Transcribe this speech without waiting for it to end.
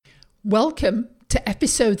Welcome to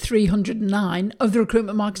episode 309 of the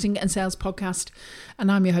Recruitment Marketing and Sales Podcast.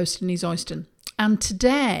 And I'm your host, Denise Oyston. And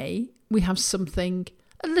today we have something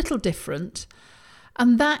a little different.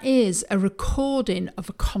 And that is a recording of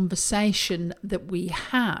a conversation that we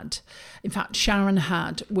had. In fact, Sharon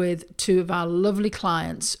had with two of our lovely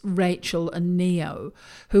clients, Rachel and Neo,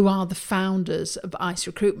 who are the founders of Ice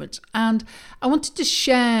Recruitment. And I wanted to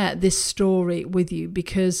share this story with you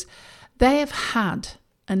because they have had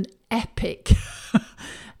an epic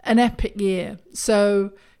year.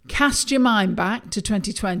 So cast your mind back to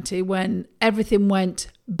 2020 when everything went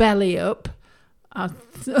belly up.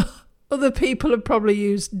 Other people have probably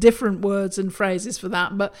used different words and phrases for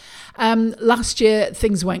that, but last year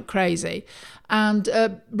things went crazy. And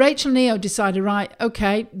Rachel and Neo decided, right,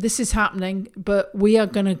 okay, this is happening, but we are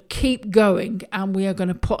going to keep going and we are going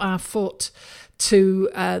to put our foot to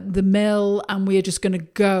the mill, and we are just going to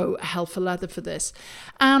go hell for leather for this.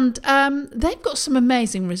 And they've got some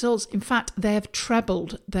amazing results. In fact, they have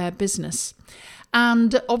trebled their business.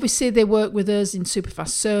 And obviously they work with us in Superfast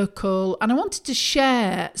Circle. And I wanted to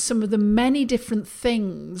share some of the many different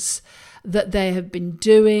things that they have been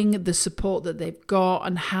doing, the support that they've got,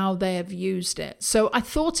 and how they have used it. So I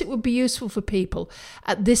thought it would be useful for people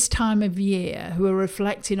at this time of year who are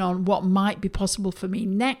reflecting on what might be possible for me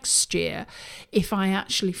next year if I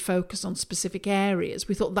actually focus on specific areas.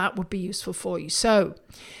 We thought that would be useful for you. So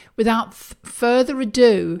without further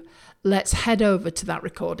ado, let's head over to that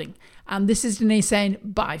recording. And this is Denise saying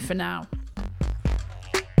bye for now.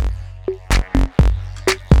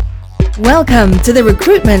 Welcome to the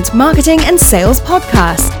Recruitment, Marketing and Sales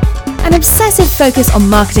Podcast. An obsessive focus on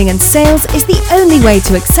marketing and sales is the only way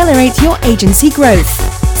to accelerate your agency growth.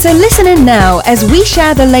 So listen in now as we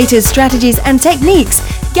share the latest strategies and techniques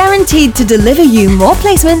guaranteed to deliver you more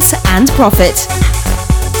placements and profit.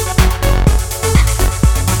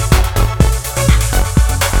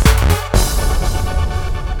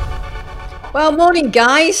 Well, morning,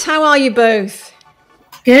 guys. How are you both?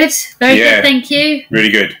 Good. Very good, thank you.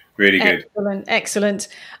 Really good. Really good. Excellent.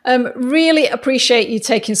 Really appreciate you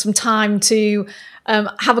taking some time to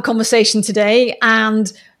have a conversation today.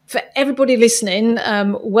 And for everybody listening,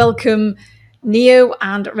 welcome Neo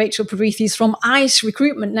and Rachel Pedrithes from Ice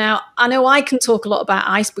Recruitment. Now, I know I can talk a lot about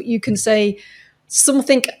Ice, but you can say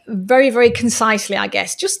something very, very concisely, I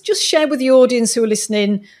guess. Just share with the audience who are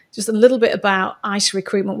listening just a little bit about Ice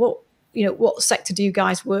Recruitment. What sector do you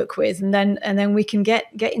guys work with? And then we can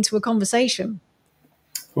get into a conversation.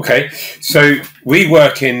 Okay, so we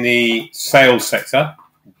work in the sales sector,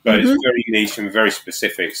 but it's very niche and very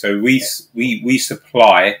specific. So we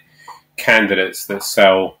supply candidates that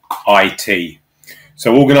sell IT.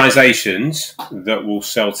 So organisations that will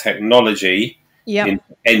sell technology in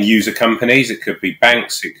end user companies. It could be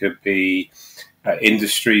banks, it could be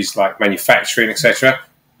industries like manufacturing, etc.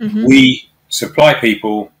 We supply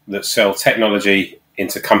people that sell technology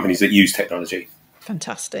into companies that use technology.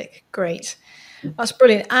 Fantastic, great. That's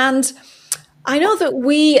brilliant. And I know that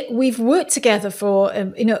we've worked together for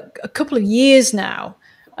a couple of years now,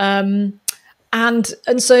 and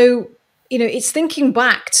so it's thinking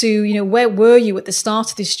back to where were you at the start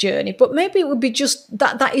of this journey? But maybe it would be just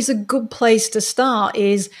that is a good place to start.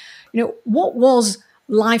 Is what was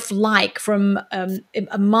life like from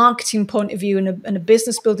a marketing point of view and a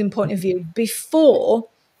business building point of view before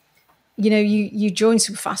you joined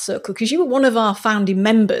Superfast Circle, because you were one of our founding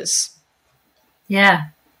members. Yeah.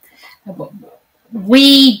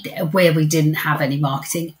 We didn't have any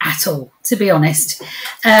marketing at all, to be honest.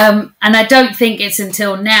 And I don't think it's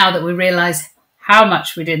until now that we realise how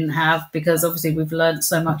much we didn't have, because obviously we've learned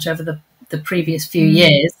so much over the previous few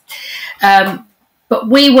years. But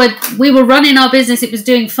we were running our business, it was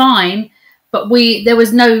doing fine, but there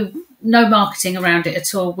was no marketing around it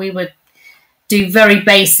at all. We would do very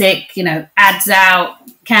basic, ads out,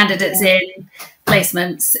 candidates in,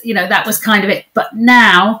 placements, that was kind of it. But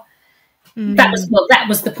now that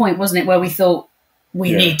was the point, wasn't it, where we thought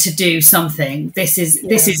we need to do something. This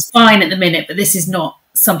is fine at the minute, but this is not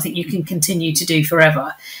something you can continue to do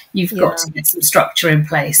forever. You've got to get some structure in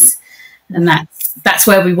place. And that's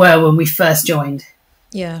where we were when we first joined.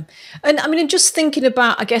 Yeah. And I mean, just thinking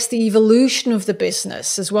about, I guess, the evolution of the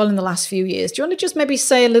business as well in the last few years, do you want to just maybe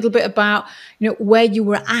say a little bit about, where you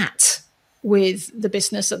were at with the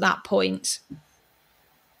business at that point?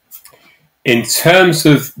 In terms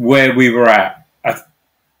of where we were at,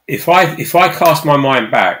 if I cast my mind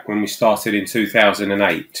back when we started in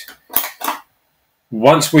 2008,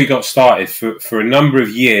 once we got started for a number of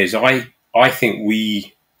years, I think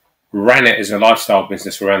we ran it as a lifestyle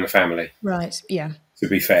business around the family. Right. Yeah. To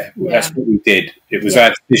be fair, that's what we did. It was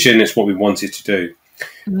our decision. It's what we wanted to do.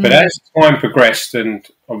 But as time progressed, and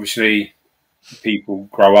obviously people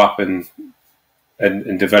grow up and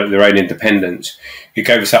develop their own independence, it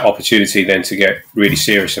gave us that opportunity then to get really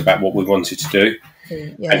serious about what we wanted to do,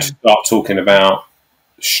 and start talking about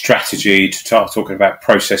strategy, to start talking about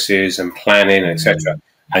processes and planning, etc.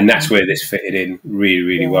 And that's where this fitted in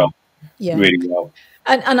really well. Really well.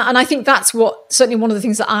 And I think that's what, certainly one of the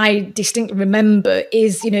things that I distinctly remember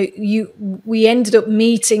is, we ended up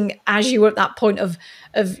meeting as you were at that point of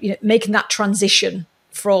making that transition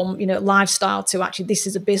from, lifestyle to actually this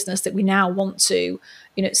is a business that we now want to,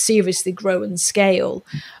 seriously grow and scale.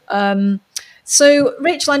 So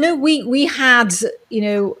Rachel, I know we had,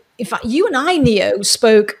 in fact, you and I, Neo,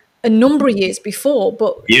 spoke a number of years before,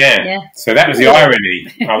 but so that was the irony.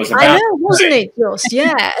 I know, wasn't it? Just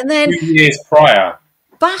and then 2 years prior.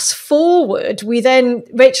 Fast forward,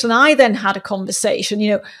 Rachel and I then had a conversation.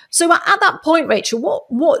 So at that point, Rachel,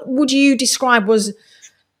 what would you describe was,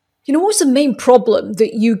 what was the main problem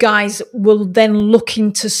that you guys were then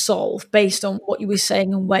looking to solve based on what you were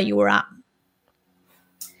saying and where you were at?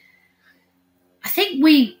 I think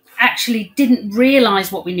we actually didn't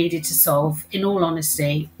realise what we needed to solve, in all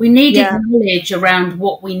honesty. We needed knowledge around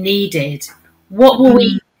what we needed. What were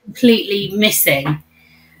we completely missing?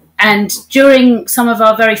 And during some of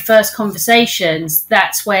our very first conversations,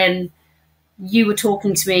 that's when you were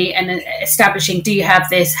talking to me and establishing, do you have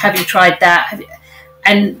this? Have you tried that?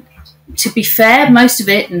 And to be fair, most of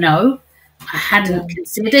it, no, I hadn't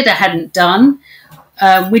considered, I hadn't done.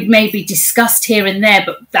 We'd maybe discussed here and there,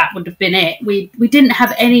 but that would have been it. We didn't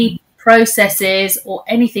have any processes or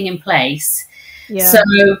anything in place. So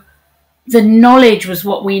the knowledge was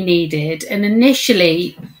what we needed. And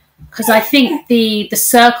initially, because I think the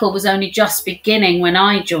circle was only just beginning when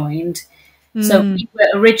I joined. So we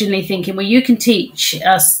were originally thinking, well, you can teach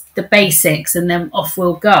us the basics and then off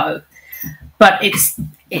we'll go. But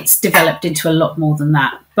it's developed into a lot more than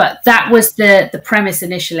that. But that was the premise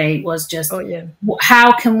initially, was just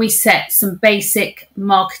how can we set some basic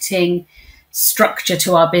marketing structure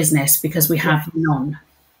to our business, because we have none.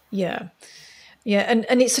 And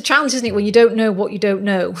it's a challenge, isn't it, when you don't know what you don't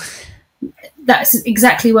know. That's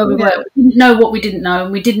exactly where we were. We didn't know what we didn't know,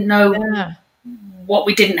 and we didn't know what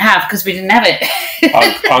we didn't have because we didn't have it.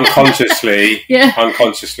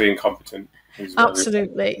 Unconsciously incompetent.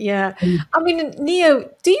 Absolutely, I mean,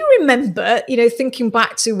 Neo, do you remember, thinking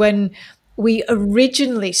back to when we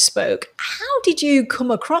originally spoke, how did you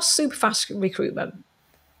come across Superfast Recruitment?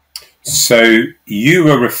 So you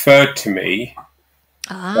were referred to me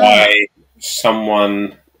by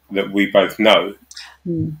someone that we both know.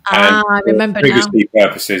 I remember for privacy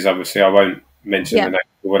purposes, obviously, I won't mention the name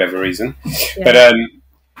for whatever reason. But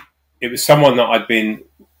it was someone that I'd been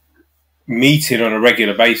meeting on a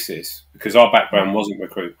regular basis, because our background wasn't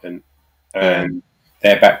recruitment and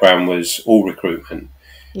their background was all recruitment.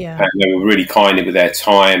 And they were really kind with their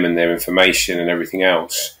time and their information and everything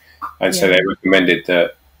else. And so they recommended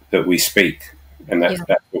that we speak, and that's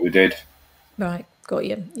what we did. Right. Got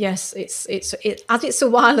you. Yes, it's as it's a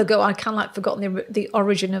while ago, I kind of like forgotten the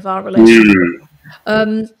origin of our relationship.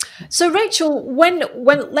 So Rachel, when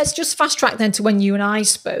let's just fast track then to when you and I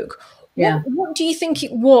spoke. What do you think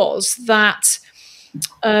it was that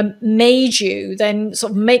made you then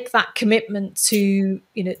sort of make that commitment to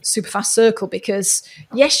Superfast Circle? Because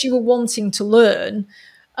yes, you were wanting to learn,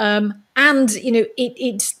 and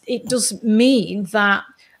it does mean that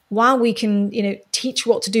while we can, teach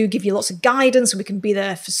what to do, give you lots of guidance, and we can be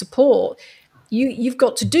there for support, you've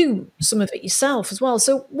got to do some of it yourself as well.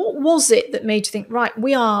 So what was it that made you think, right,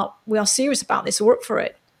 we are serious about this, we're up for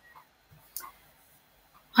it?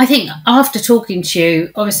 I think after talking to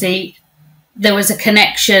you, obviously there was a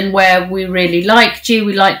connection where we really liked you.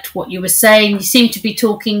 We liked what you were saying. You seemed to be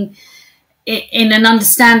talking in an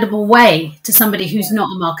understandable way to somebody who's not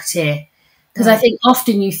a marketeer. Because I think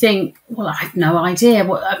often you think, well, I have no idea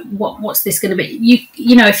what's this going to be.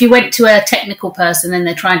 If you went to a technical person and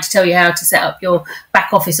they're trying to tell you how to set up your back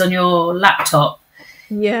office on your laptop,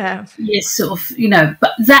 you sort of,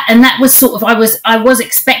 But that was sort of, I was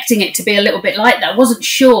expecting it to be a little bit like that. I wasn't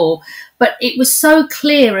sure, but it was so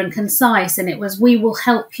clear and concise, and it was, we will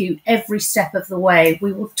help you every step of the way.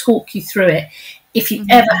 We will talk you through it. If you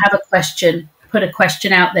ever have a question, put a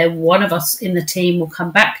question out there, one of us in the team will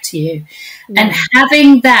come back to you. And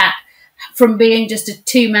having that, from being just a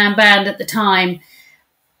two-man band at the time,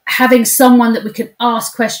 having someone that we could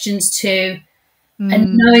ask questions to,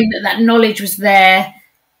 and knowing that knowledge was there,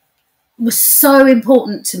 was so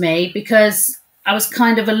important to me, because I was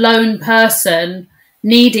kind of a lone person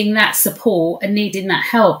needing that support and needing that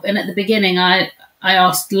help. And at the beginning, I I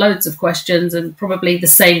asked loads of questions and probably the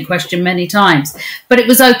same question many times, but it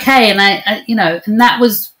was okay. And I and that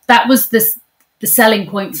was the selling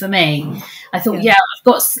point for me. I thought,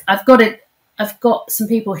 I've got some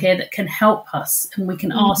people here that can help us, and we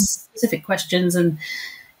can ask specific questions and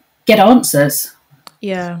get answers.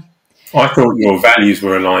 Yeah. I thought your values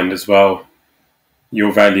were aligned as well.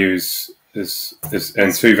 Your values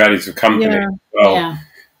and two values of company as well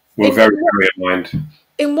were very, very aligned.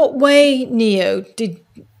 In what way, Neo, did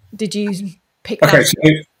you pick that? Okay, so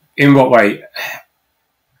in what way?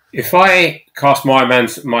 If I cast my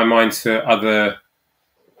mind to other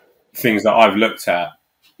things that I've looked at,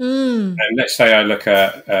 and let's say I look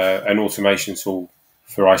at an automation tool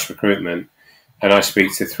for Ice Recruitment, and I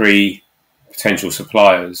speak to 3 potential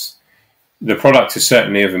suppliers, the product is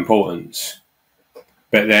certainly of importance.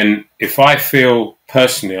 But then if I feel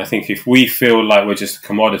personally, I think if we feel like we're just a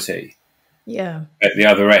commodity at the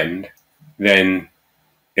other end, then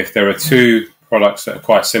if there are 2 products that are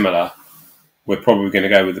quite similar, we're probably going to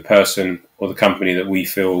go with the person or the company that we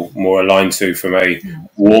feel more aligned to from a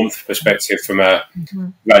warmth perspective, from a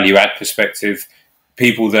value add perspective,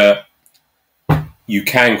 people that you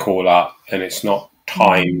can call up and it's not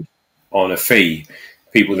timed on a fee,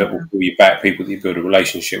 people that will call you back, people that you build a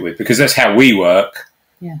relationship with, because that's how we work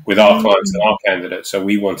with our clients and our candidates. So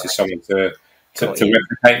we wanted someone to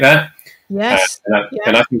replicate that. Yes.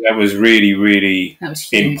 And I think that was really, really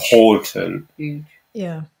important. Huge.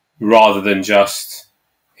 Yeah. Rather than just,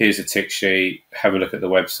 here's a tick sheet, have a look at the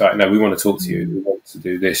website. No, we want to talk to you. We want to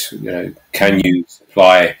do this. Can you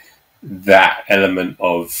supply that element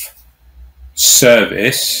of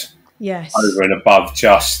service over and above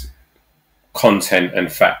just content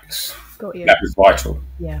and facts? Got you. That was vital.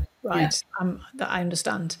 Yeah, right. That I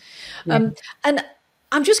understand. And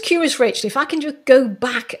I'm just curious, Rachel, if I can just go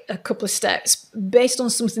back a couple of steps based on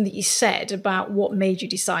something that you said about what made you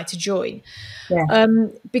decide to join. Yeah.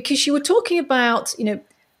 Because you were talking about,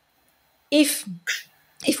 if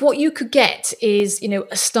what you could get is,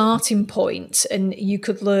 a starting point and you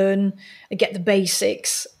could learn and get the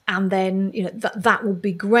basics, and then, that would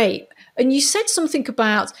be great. And you said something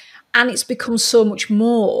about, and it's become so much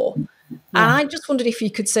more. Yeah. And I just wondered if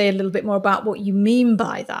you could say a little bit more about what you mean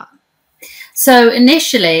by that. So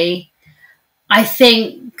initially, I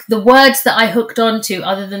think the words that I hooked onto,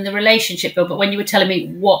 other than the relationship build, but when you were telling me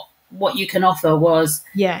what you can offer, was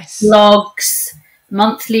blogs,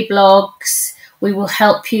 monthly blogs. We will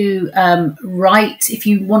help you write. If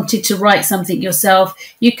you wanted to write something yourself,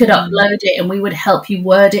 you could upload it and we would help you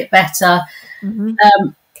word it better.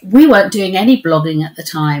 We weren't doing any blogging at the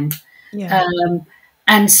time. Yeah.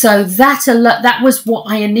 And so that was what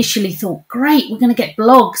I initially thought, great, we're going to get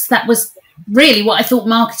blogs. That was really what I thought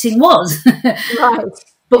marketing was. Right.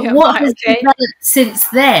 But what has developed since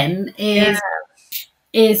then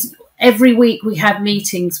is every week we have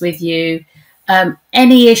meetings with you.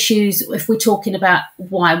 Any issues, if we're talking about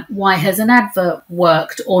why has an advert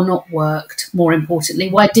worked or not worked, more importantly,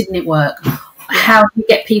 why didn't it work? How do you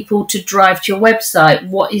get people to drive to your website?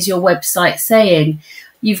 What is your website saying?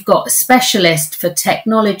 You've got a specialist for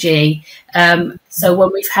technology. So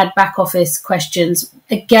when we've had back office questions,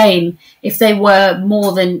 again, if they were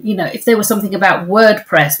more than, if there was something about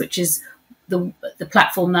WordPress, which is the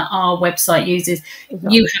platform that our website uses,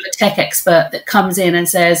 you have a tech expert that comes in and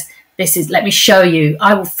says, let me show you.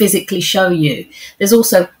 I will physically show you. There's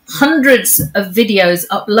also hundreds of videos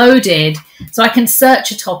uploaded. So I can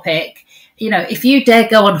search a topic, if you dare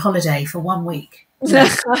go on holiday for 1 week,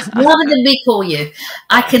 rather than me call you,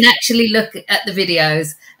 I can actually look at the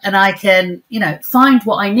videos and I can, find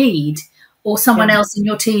what I need, or someone else in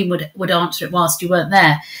your team would answer it whilst you weren't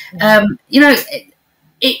there.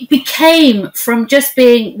 It became from just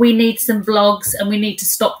being, we need some blogs and we need to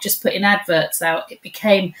stop just putting adverts out. It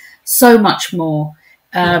became so much more.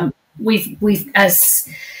 We've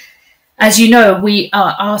as you know,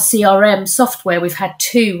 our CRM software, we've had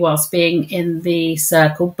 2 whilst being in the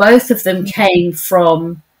circle. Both of them came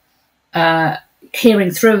from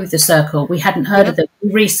hearing through the circle. We hadn't heard of them.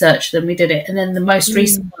 We researched them. We did it. And then the most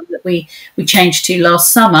recent one that we changed to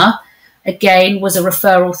last summer, again, was a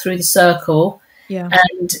referral through the circle. Yeah.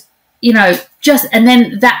 And, and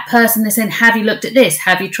then that person is saying, have you looked at this?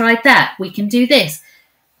 Have you tried that? We can do this.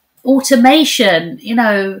 Automation,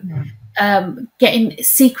 getting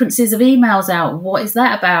sequences of emails out. What is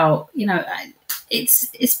that about?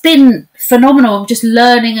 It's been phenomenal. I'm just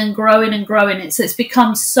learning and growing and growing. It's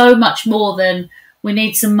become so much more than we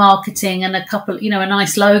need some marketing and a couple, a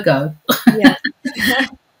nice logo. Yeah.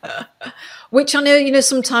 Which I know,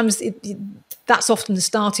 sometimes that's often the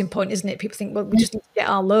starting point, isn't it? People think, well, we just need to get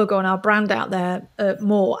our logo and our brand out there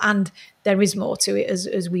more, and there is more to it,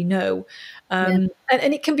 as we know. And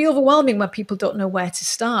it can be overwhelming when people don't know where to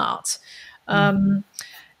start.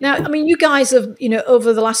 Now, I mean, you guys have,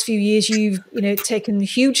 over the last few years, you've, taken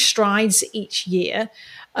huge strides each year.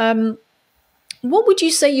 What would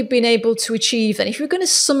you say you've been able to achieve then? If you're going to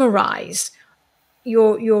summarize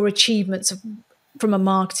your achievements from a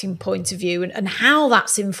marketing point of view, and how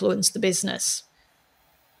that's influenced the business?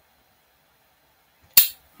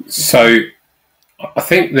 So I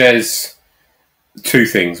think there's two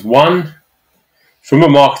things. One, from a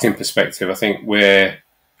marketing perspective, I think we're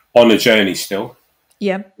on a journey still.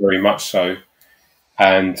 Yeah. Very much so.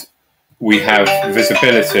 And we have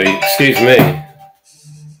visibility,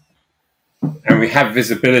 and we have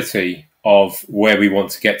visibility of where we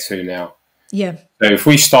want to get to now. Yeah. So if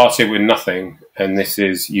we started with nothing, and this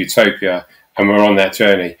is utopia, and we're on that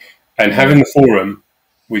journey, and having the forum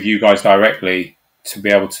with you guys directly to be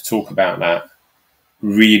able to talk about that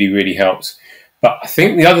really, really helps. But I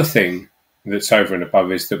think the other thing that's over and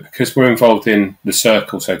above is that because we're involved in the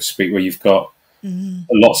circle, so to speak, where you've got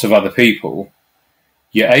lots of other people,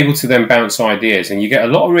 you're able to then bounce ideas, and you get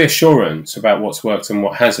a lot of reassurance about what's worked and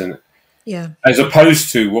what hasn't. Yeah. As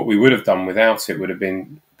opposed to what we would have done without it would have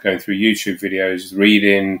been going through YouTube videos,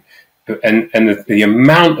 reading, and the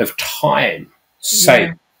amount of time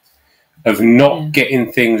saved of not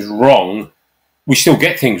getting things wrong. We still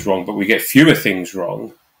get things wrong, but we get fewer things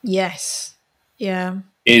wrong. Yes. Yeah.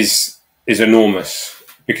 Is enormous,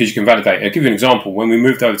 because you can validate. I'll give you an example. When we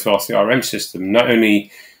moved over to our CRM system, not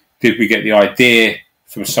only did we get the idea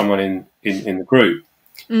from someone in the group,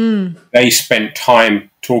 they spent time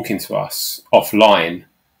talking to us offline.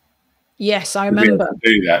 Yes, I remember. To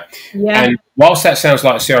do that. Yeah. And whilst that sounds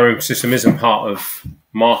like a CRM system isn't part of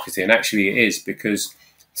marketing, actually it is, because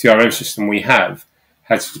the CRM system we have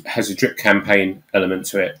has a drip campaign element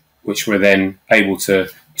to it, which we're then able to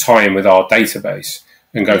tie in with our database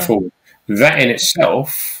and go forward. That in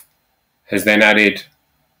itself has then added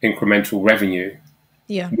incremental revenue,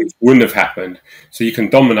 which wouldn't have happened. So you can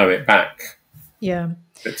domino it back. Yeah.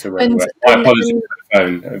 My apologies for the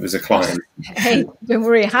phone. It was a client. Hey, don't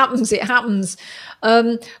worry. It happens. It happens.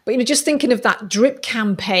 But, just thinking of that drip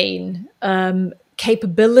campaign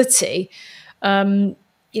capability, I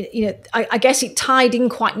guess it tied in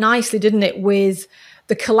quite nicely, didn't it, with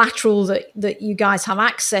the collateral that you guys have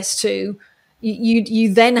access to.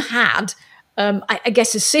 You then had, I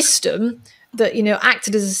guess, a system that,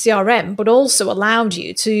 acted as a CRM, but also allowed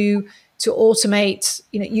you to automate,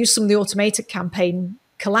 use some of the automated campaign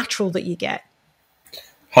collateral that you get.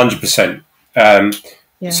 100%.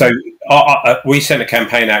 So we sent a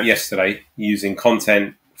campaign out yesterday using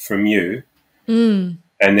content from you. And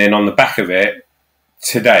then on the back of it,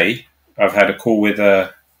 today, I've had a call with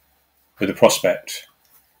a prospect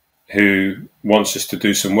who wants us to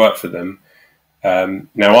do some work for them.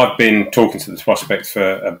 Now, I've been talking to the prospect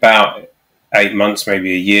for about 8 months,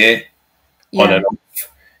 maybe a year, on and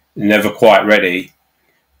off, never quite ready.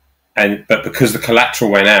 But because the collateral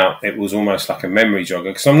went out, it was almost like a memory jogger.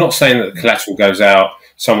 Because I'm not saying that the collateral goes out,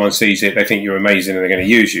 someone sees it, they think you're amazing and they're going to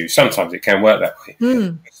use you. Sometimes it can work that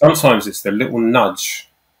way. Sometimes it's the little nudge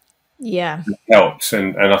that helps.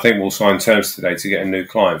 And I think we'll sign terms today to get a new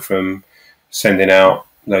client from sending out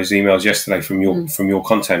those emails yesterday from your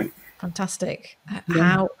content. Fantastic.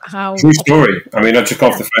 How true story. I mean, I just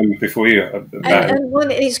got off the phone before you. And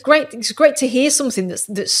it's great. It's great to hear something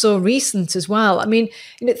that's so recent as well. I mean,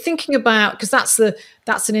 thinking about, because that's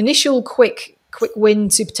an initial quick win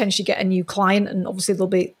to potentially get a new client, and obviously there'll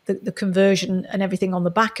be the conversion and everything on the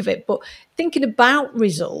back of it. But thinking about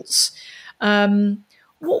results, how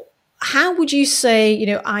would you say,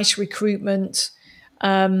 Ice Recruitment?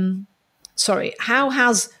 How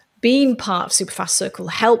has being part of Superfast Circle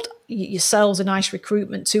helped yourselves in Ice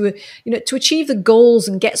Recruitment to achieve the goals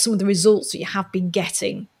and get some of the results that you have been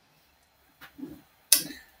getting?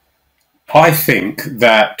 I think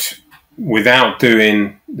that without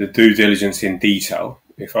doing the due diligence in detail,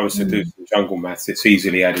 if I was to do some jungle maths, it's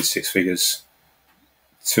easily added 6 figures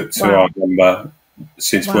to our number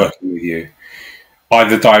since working with you,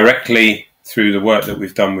 either directly through the work that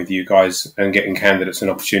we've done with you guys and getting candidates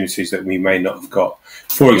and opportunities that we may not have got.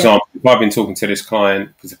 For example, if I've been talking to this client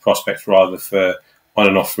with a prospect rather for on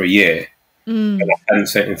and off for a year, and I hadn't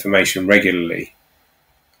sent information regularly,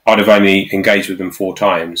 I'd have only engaged with them 4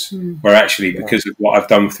 times. Where actually, because of what I've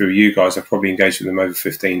done through you guys, I've probably engaged with them over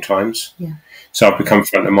 15 times. So I've become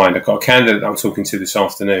front of mind. I've got a candidate that I'm talking to this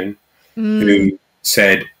afternoon who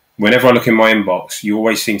said, whenever I look in my inbox, you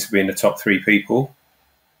always seem to be in the top 3 people.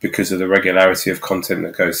 because of the regularity of content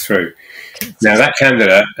that goes through. Now, that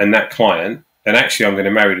candidate and that client, and actually I'm going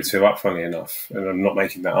to marry the two up, funnily enough, and I'm not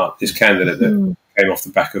making that up. This candidate that came off the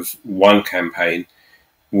back of one campaign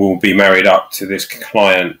will be married up to this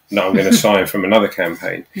client that I'm going to sign from another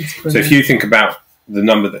campaign. So if you think about the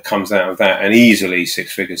number that comes out of that, and easily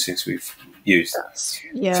 6 figures since we've used.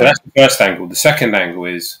 Yeah. So that's the first angle. The second angle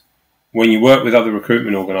is when you work with other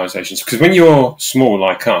recruitment organisations, because when you're small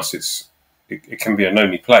like us, it can be a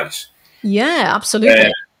lonely place. Yeah,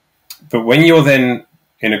 absolutely. But when you're then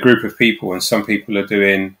in a group of people and some people are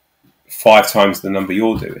doing 5 times the number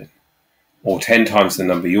you're doing or 10 times the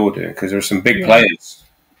number you're doing, because there are some big players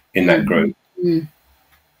in that group,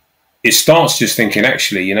 it starts just thinking,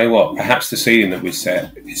 actually, you know what, perhaps the ceiling that we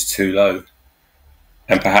set is too low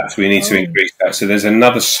and perhaps we need to increase that. So there's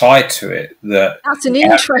another side to it. That's an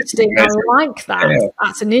interesting, I like that. Yeah.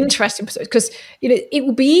 That's an interesting, because it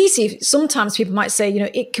would be easy. Sometimes people might say,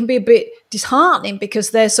 it can be a bit disheartening because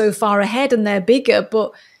they're so far ahead and they're bigger,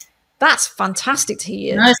 but that's fantastic to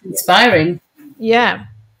hear. No, it's inspiring. Yeah.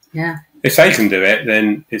 Yeah. If they can do it,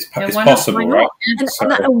 then it's possible, right?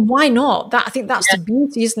 And why not? I think that's the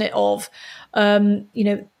beauty, isn't it, of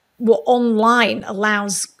what online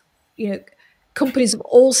allows companies of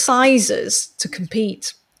all sizes to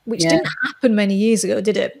compete, which didn't happen many years ago,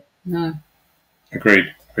 did it? No.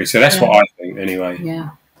 Agreed. So that's what I think, anyway.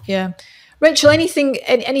 Yeah. Rachel, anything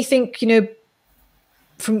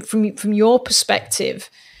from your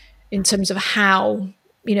perspective in terms of how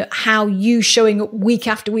you showing up week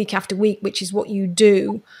after week after week, which is what you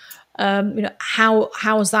do, how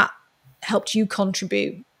has that helped you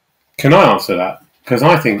contribute? Can I answer that? Because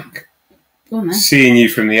I think seeing you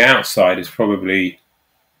from the outside is probably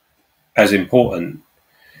as important,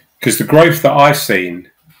 because the growth that I've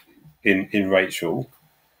seen in Rachel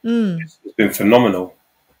has been phenomenal.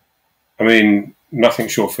 I mean, nothing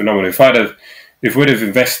short of phenomenal. If we'd have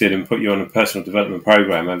invested and put you on a personal development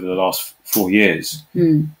program over the last 4 years,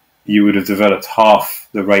 you would have developed half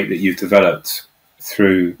the rate that you've developed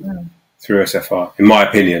through SFR, in my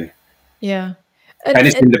opinion. Yeah. And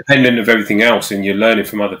it's independent of everything else, and you're learning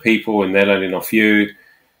from other people and they're learning off you.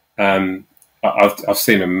 I've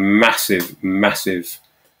seen a massive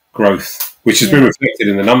growth, which has been reflected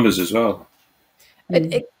in the numbers as well. Are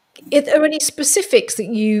there any specifics that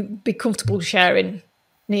you'd be comfortable sharing,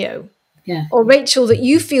 Neo? Yeah. Or Rachel, that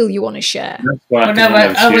you feel you want to share?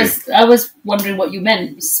 I was wondering what you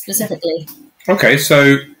meant specifically. Okay,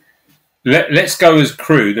 so let's go as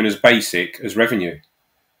crude and as basic as revenue.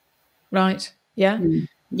 Right. Yeah.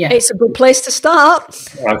 Yeah. It's a good place to start.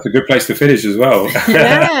 It's a good place to finish as well.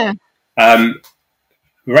 Yeah.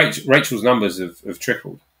 Rachel's numbers have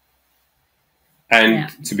tripled. And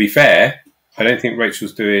to be fair, I don't think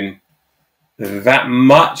Rachel's doing that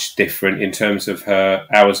much different in terms of her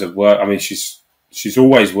hours of work. I mean, she's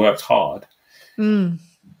always worked hard,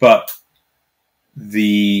 but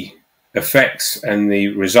the effects and the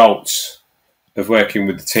results of working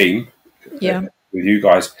with the team, with you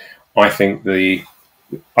guys, I think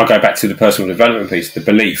I'll go back to the personal development piece, the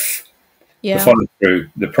belief, the follow through,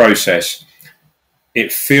 the process.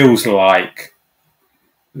 It feels like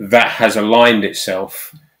that has aligned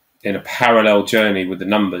itself in a parallel journey with the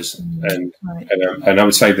numbers, and I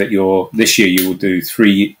would say that this year you will do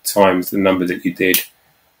 3 times the number that you did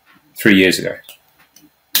 3 years ago.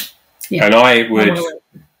 Yeah. And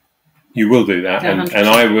you will do that, and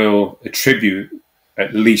I will attribute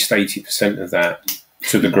at least 80% of that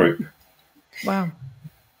to the group. Wow.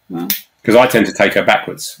 Because I tend to take her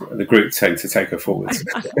backwards, the group tend to take her forwards.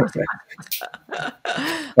 So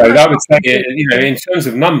I would say, in terms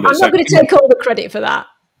of numbers, I'm not going to take all the credit for that.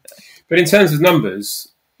 But in terms of numbers,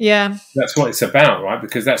 that's what it's about, right?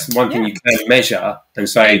 Because that's one thing you can measure and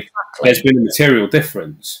say there's been a material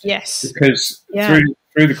difference. Yes. Because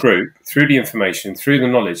through the group, through the information, through the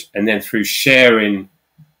knowledge, and then through sharing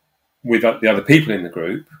with the other people in the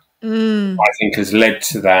group, I think has led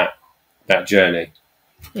to that journey.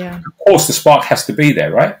 Yeah. Of course, the spark has to be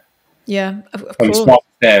there, right? Yeah, of course. And the spark's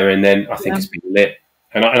there, and then I think it's been lit.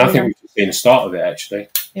 And I think we've seen the start of it, actually.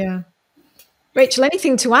 Yeah. Rachel,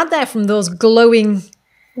 anything to add there from those glowing?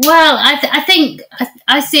 Well, I think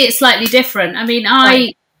I see it slightly different. I mean,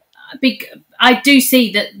 I do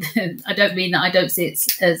see that. I don't mean that I don't see it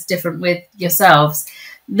as different with yourselves.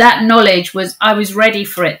 That knowledge I was ready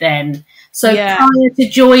for it then. So prior to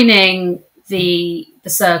joining the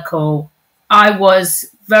circle, I was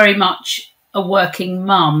very much a working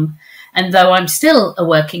mum. And though I'm still a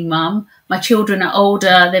working mum, my children are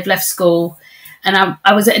older, they've left school. And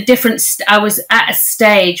I was at a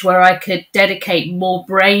stage where I could dedicate more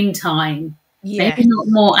brain time, maybe not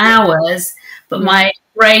more hours, but my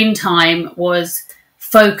brain time was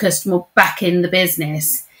focused more back in the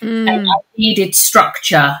business. And I needed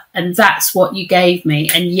structure, and that's what you gave me.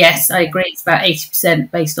 And yes, I agree, it's about 80%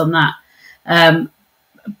 based on that.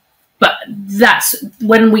 But that's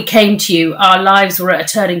when we came to you, our lives were at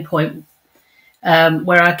a turning point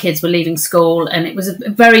where our kids were leaving school, and it was a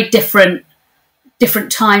very different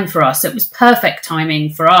time for us. It was perfect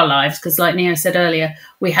timing for our lives because, like Neo said earlier,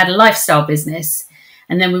 we had a lifestyle business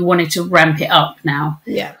and then we wanted to ramp it up now.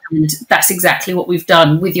 Yeah. And that's exactly what we've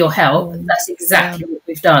done with your help. That's exactly what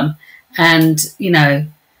we've done. And, you know,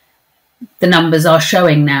 the numbers are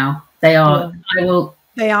showing now. They are.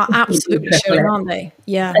 They are absolutely showing, aren't they?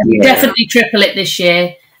 Yeah. Definitely triple it this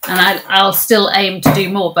year. And I'll still aim to do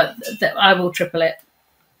more, but I will triple it.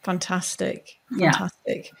 Fantastic. Yeah.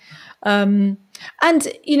 And,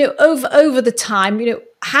 you know, over the time, you know,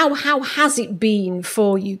 how has it been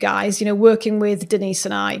for you guys, you know, working with Denise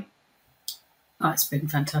and I? Oh, it's been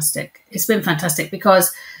fantastic. It's been fantastic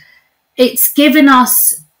because it's given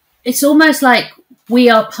us, it's almost like we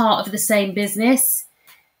are part of the same business.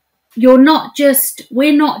 We're not just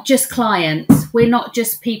clients. We're not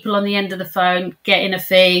just people on the end of the phone getting a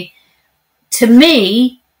fee. To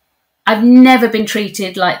me, I've never been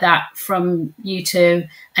treated like that from you two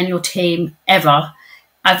and your team ever.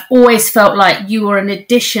 I've always felt like you are an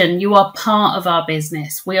addition. You are part of our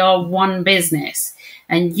business. We are one business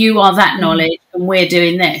and you are that knowledge and we're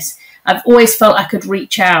doing this. I've always felt I could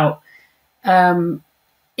reach out.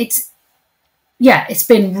 It's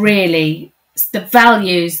been really, the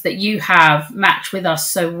values that you have match with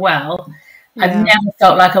us so well. Yeah. I've never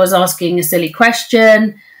felt like I was asking a silly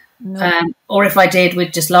question. No. Or if I did,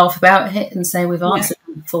 we'd just laugh about it and say we've answered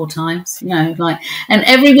them 4 times, you know, like. And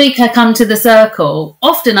every week I come to the circle.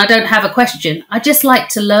 Often I don't have a question. I just like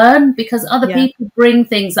to learn because other people bring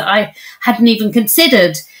things that I hadn't even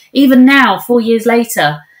considered. Even now, 4 years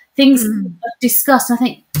later, things I've discussed. I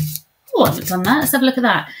think, oh, I haven't done that. Let's have a look at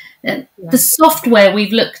that. The software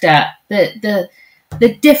we've looked at, the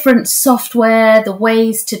different software, the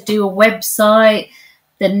ways to do a website,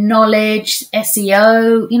 the knowledge,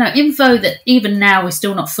 SEO, you know, info that even now we're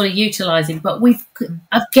still not fully utilising, but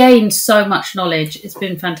I've gained so much knowledge. It's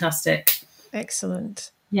been fantastic.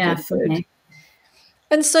 Excellent. Yeah. Good.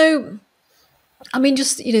 And so, I mean,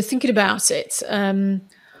 just, you know, thinking about it,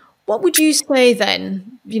 what would you say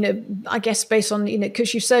then, you know, I guess based on, you know,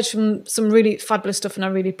 because you said some really fabulous stuff and I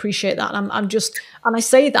really appreciate that. And and I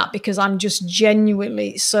say that because I'm just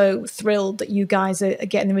genuinely so thrilled that you guys are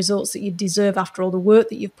getting the results that you deserve after all the work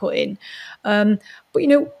that you've put in. But, you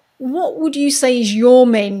know, what would you say is your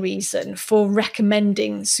main reason for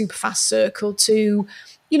recommending Superfast Circle to,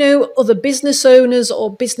 you know, other business owners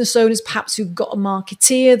or business owners perhaps who've got a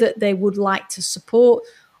marketeer that they would like to support?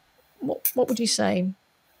 What would you say?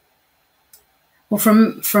 Well,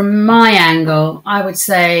 from my angle, I would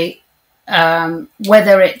say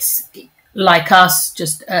whether it's like us,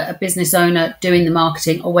 just a business owner doing the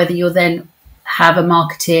marketing, or whether you then have a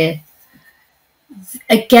marketeer.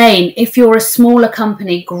 Again, if you're a smaller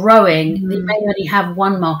company growing, you may only have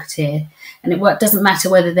one marketeer, and it doesn't matter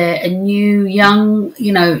whether they're young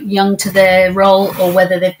to their role, or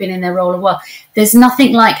whether they've been in their role a while. There's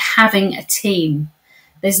nothing like having a team.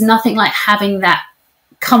 There's nothing like having that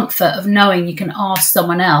comfort of knowing you can ask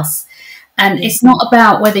someone else. And it's not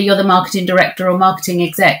about whether you're the marketing director or marketing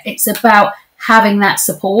exec. It's about having that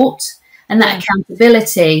support and that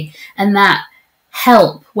accountability and that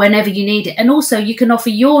help whenever you need it. And also you can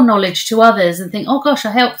offer your knowledge to others and think, oh gosh,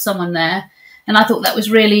 I helped someone there. And I thought that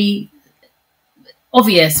was really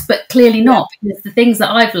obvious, but clearly not, because the things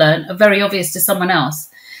that I've learned are very obvious to someone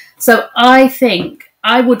else. So I think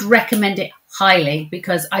I would recommend it highly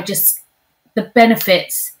because the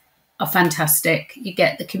benefits are fantastic. You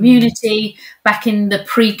get the community. Back in the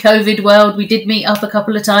pre-COVID world, we did meet up a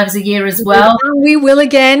couple of times a year as well. We will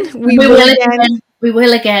again. We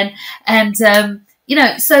will again. And, you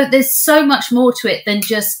know, so there's so much more to it than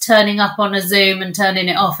just turning up on a Zoom and turning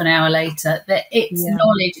it off an hour later. That it's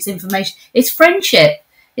knowledge, it's information, it's friendship.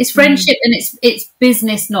 It's friendship and it's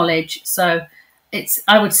business knowledge. So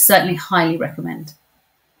I would certainly highly recommend.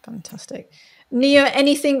 Fantastic. Neo,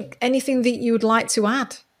 anything that you would like to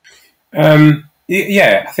add? I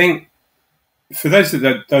think for those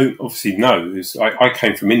that don't obviously know, I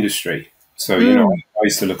came from industry. So, you know, I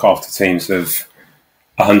used to look after teams of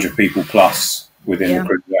 100 people plus within the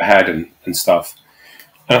group that I had and stuff.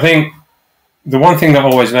 And I think the one thing that I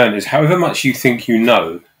always learned is however much you think you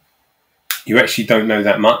know, you actually don't know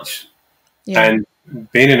that much. Yeah. And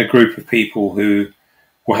being in a group of people who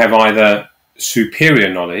will have either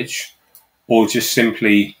superior knowledge or just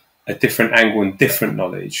simply a different angle and different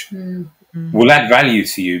knowledge will add value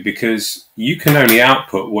to you, because you can only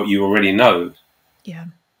output what you already know. Yeah.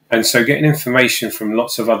 And so getting information from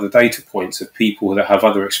lots of other data points of people that have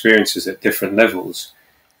other experiences at different levels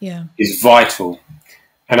is vital.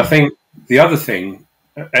 And I think the other thing,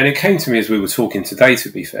 and it came to me as we were talking today, to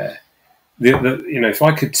be fair, if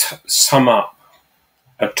I could sum up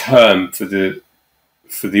a term for the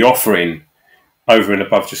offering over and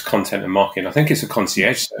above just content and marketing, I think it's a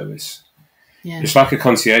concierge service. Yeah. It's like a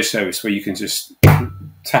concierge service where you can just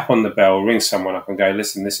tap on the bell, ring someone up and go,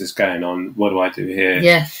 listen, this is going on. What do I do here?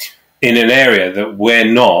 Yeah. In an area that we're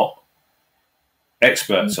not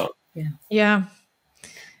experts on. Yeah. Yeah.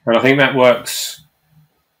 And I think that works.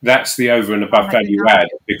 That's the over and above value add,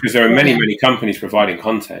 because there are many companies providing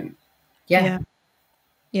content. Yeah.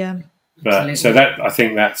 Yeah. But absolutely. So that, I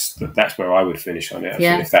think that's where I would finish on it.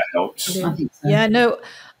 If that helps. I think so. Yeah. No.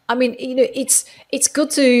 I mean, it's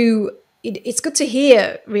good to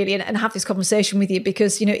hear, really, and have this conversation with you,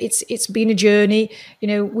 because it's been a journey.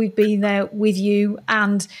 We've been there with you,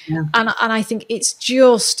 and I think it's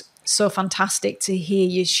just so fantastic to hear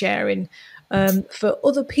you sharing for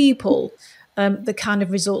other people the kind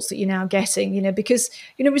of results that you're now getting. Because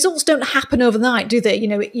results don't happen overnight, do they?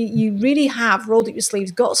 You really have rolled up your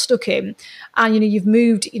sleeves, got stuck in, and you've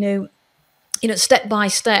moved step by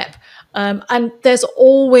step. And there's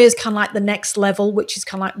always kind of like the next level, which is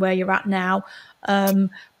kind of like where you're at now.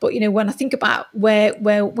 But when I think about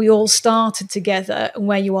where we all started together and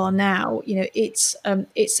where you are now, it's an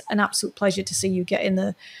absolute pleasure to see you getting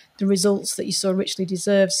the results that you so richly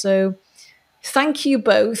deserve. So thank you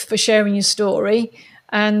both for sharing your story,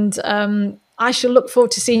 and I shall look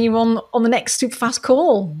forward to seeing you on the next Superfast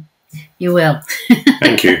call. You will.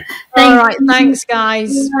 Thank you. All right, thanks,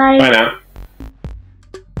 guys. Bye now.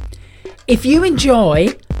 If you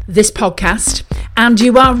enjoy this podcast and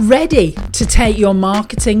you are ready to take your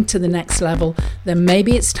marketing to the next level, then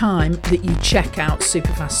maybe it's time that you check out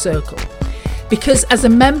Superfast Circle. Because as a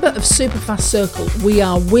member of Superfast Circle, we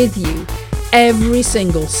are with you every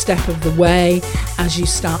single step of the way as you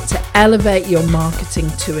start to elevate your marketing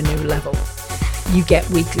to a new level. You get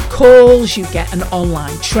weekly calls, you get an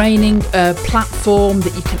online training platform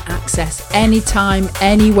that you can access anytime,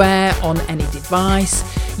 anywhere, on any device.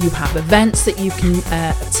 You have events that you can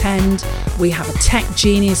attend. We have a tech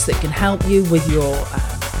genius that can help you with your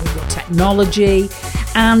technology.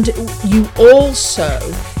 And you also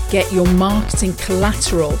get your marketing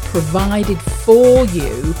collateral provided for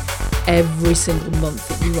you every single month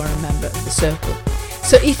that you are a member of the circle.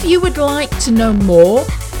 So if you would like to know more,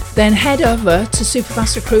 then head over to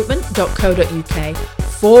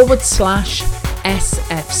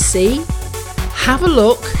superfastrecruitment.co.uk/SFC. Have a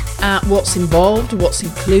look at what's involved, what's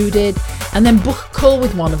included, and then book a call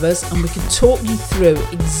with one of us and we can talk you through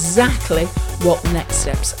exactly what the next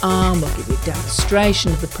steps are. We'll give you a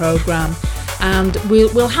demonstration of the program, and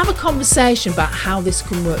we'll have a conversation about how this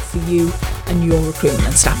can work for you and your recruitment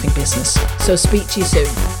and staffing business. So speak to you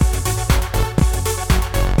soon.